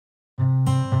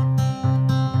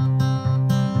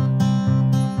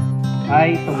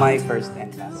Hi to my first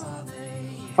and last.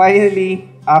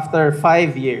 Finally, after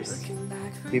 5 years,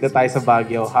 dito tayo sa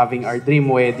Baguio, having our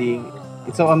dream wedding.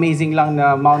 It's so amazing lang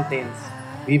na mountains.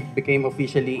 We became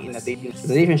officially in a dating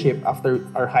relationship after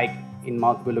our hike in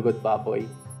Mount Gulugod, Baboy.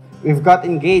 We've got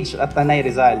engaged at Tanay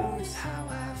Rizal,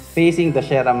 facing the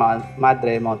Sierra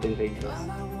Madre mountain ranges.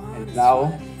 And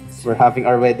now, we're having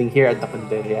our wedding here at the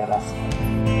Cordilleras.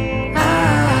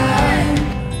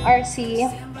 RC,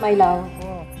 my love.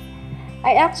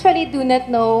 I actually do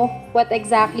not know what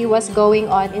exactly was going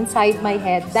on inside my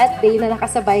head that day na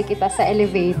nakasabay kita sa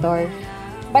elevator.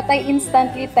 But I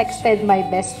instantly texted my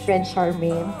best friend,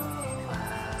 Charmaine.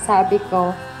 Sabi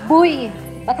ko, "Buy,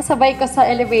 nakasabay ko sa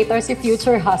elevator si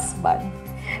future husband."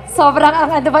 Sobrang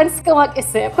ang advance ko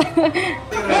mag-isip.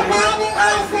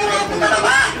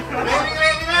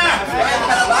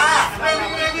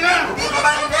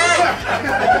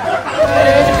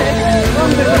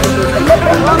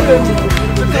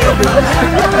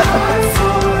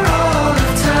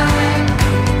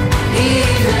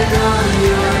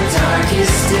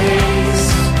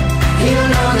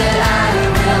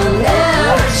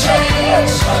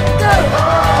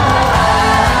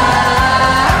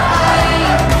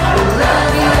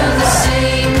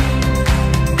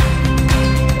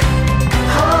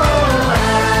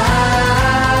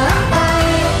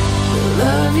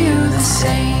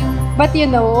 But you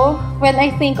know, when I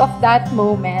think of that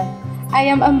moment, I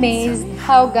am amazed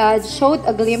how God showed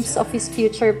a glimpse of His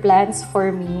future plans for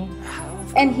me.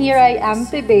 And here I am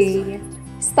today,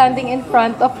 standing in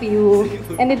front of you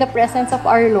and in the presence of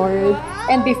our Lord,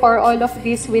 and before all of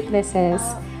these witnesses,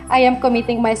 I am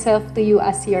committing myself to you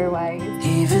as your wife.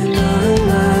 Even on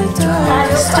my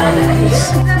darkest days,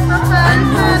 I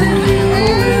know that you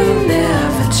will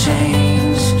never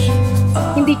change.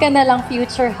 Hindi ka na lang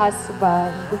future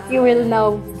husband. You will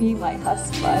now be my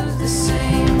husband. The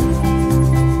same.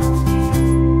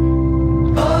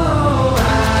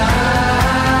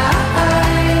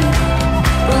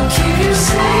 Will keep you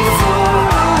safe for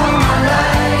all my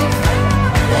life,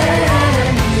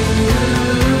 and you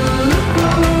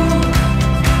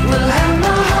will have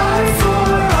my heart for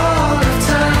all of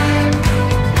time.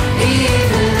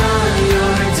 Even on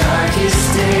your darkest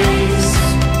days,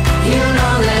 you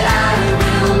know that I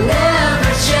will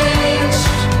never change.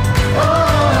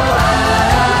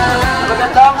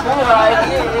 Magandang buhay!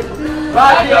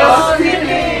 Baguio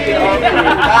City!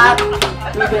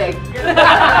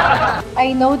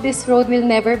 I know this road will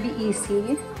never be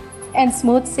easy and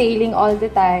smooth sailing all the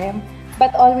time,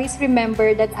 but always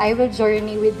remember that I will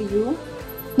journey with you,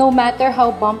 no matter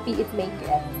how bumpy it may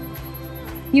get.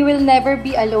 You will never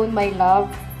be alone, my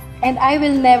love, and I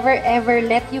will never ever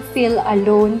let you feel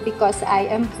alone because I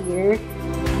am here.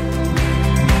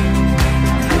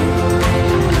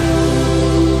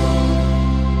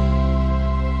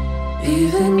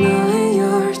 Even on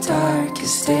your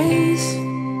darkest days,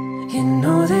 you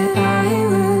know that I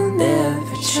will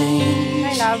never change.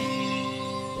 My love.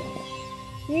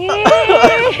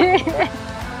 Yay!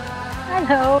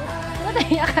 Hello.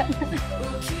 Naiyak ka na.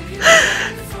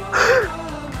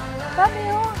 Sabi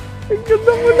mo. Ang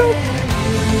ganda mo lang.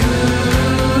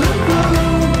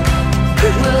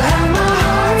 Will have my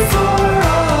heart for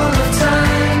all of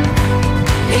time.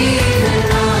 Even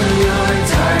on your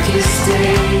darkest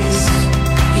days,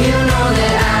 you know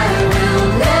that I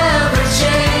will never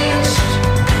change.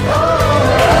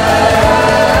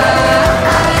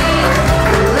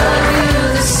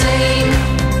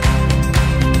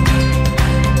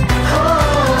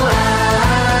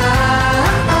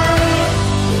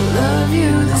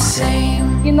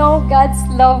 You know, God's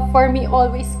love for me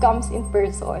always comes in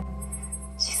person.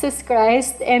 Jesus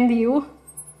Christ and you,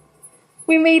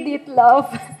 we made it love.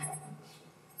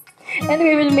 And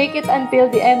we will make it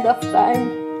until the end of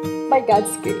time. By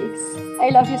God's grace. I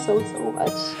love you so, so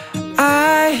much.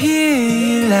 I hear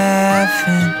you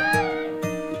laughing,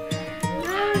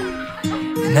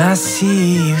 and I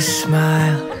see you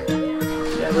smile.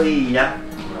 Hindi ako iiyak.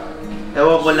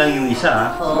 Ewan ko lang yung isa,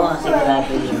 ha? Oo,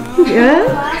 sigurado yun.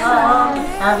 Yeah? Oo,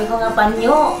 sabi ko nga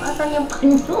panyo. Asan yung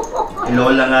panyo?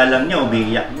 Lola nga lang niya,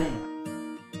 umiiyak na eh.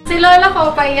 Si Lola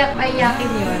ko,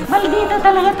 paiyak-paiyakin yun. Maldito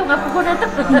talaga itong apo ko na ito.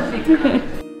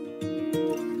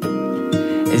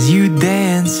 As you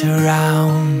dance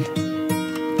around,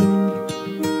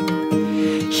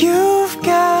 you've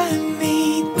got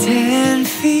me 10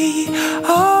 feet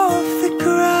off the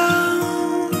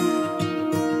ground.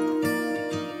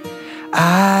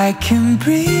 I can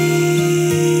breathe,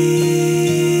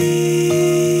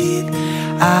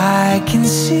 I can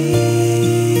see.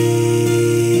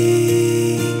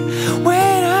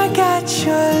 When I got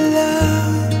your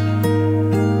love,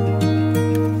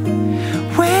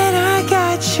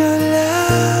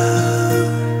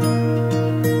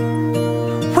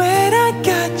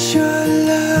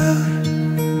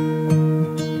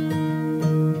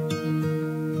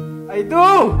 I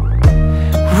do!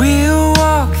 We'll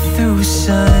walk through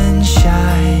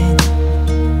sunshine,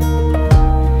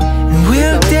 and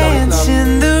we'll dance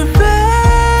in the rain.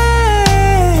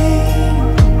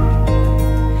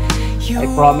 I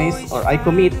promise or I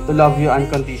commit to love you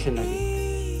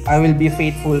unconditionally. I will be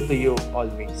faithful to you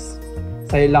always.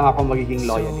 Sa'yo lang ako magiging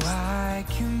loyalist.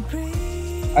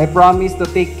 I promise to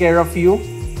take care of you,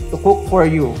 to cook for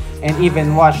you, and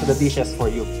even wash the dishes for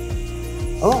you.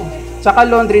 Oh, tsaka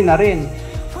laundry na rin.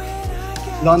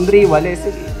 Laundry, wale,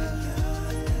 sige.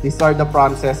 These are the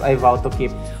promises I vow to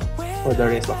keep for the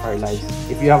rest of our lives.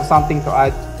 If you have something to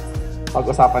add,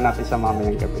 pag-usapan natin siya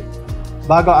mamayang gabi.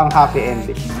 Bago ang happy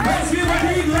ending. Let's give a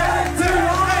big hand to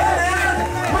Ryan and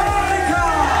Myka!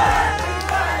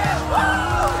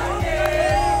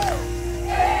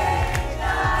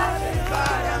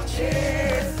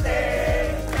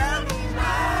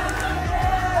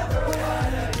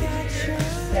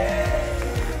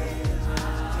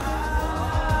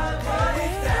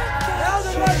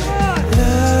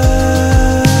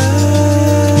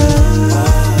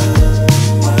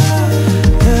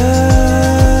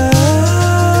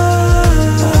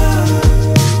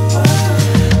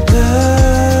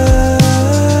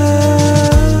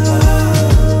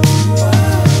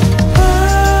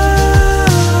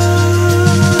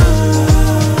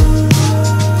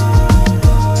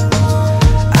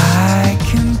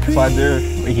 Father,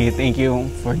 we thank you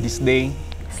for this day.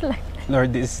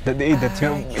 Lord, this is the day that you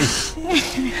have made.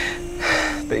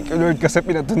 Thank you, Lord, kasi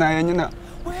pinatunayan niyo na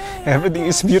everything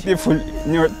is beautiful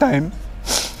in your time.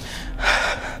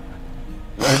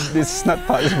 Lord, this is not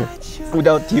possible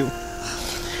without you.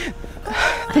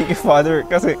 Thank you, Father,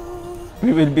 kasi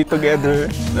we will be together,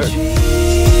 Lord.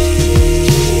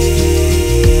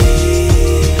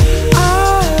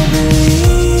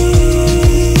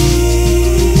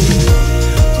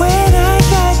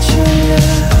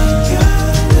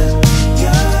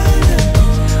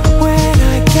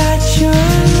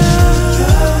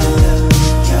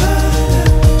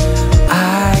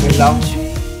 Love,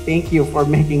 thank you for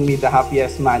making me the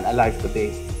happiest man alive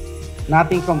today.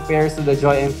 Nothing compares to the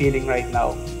joy I'm feeling right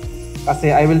now.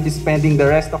 Kasi I will be spending the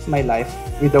rest of my life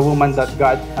with the woman that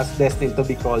God has destined to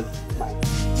be called mine.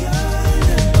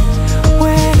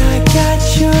 When I got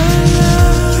your love.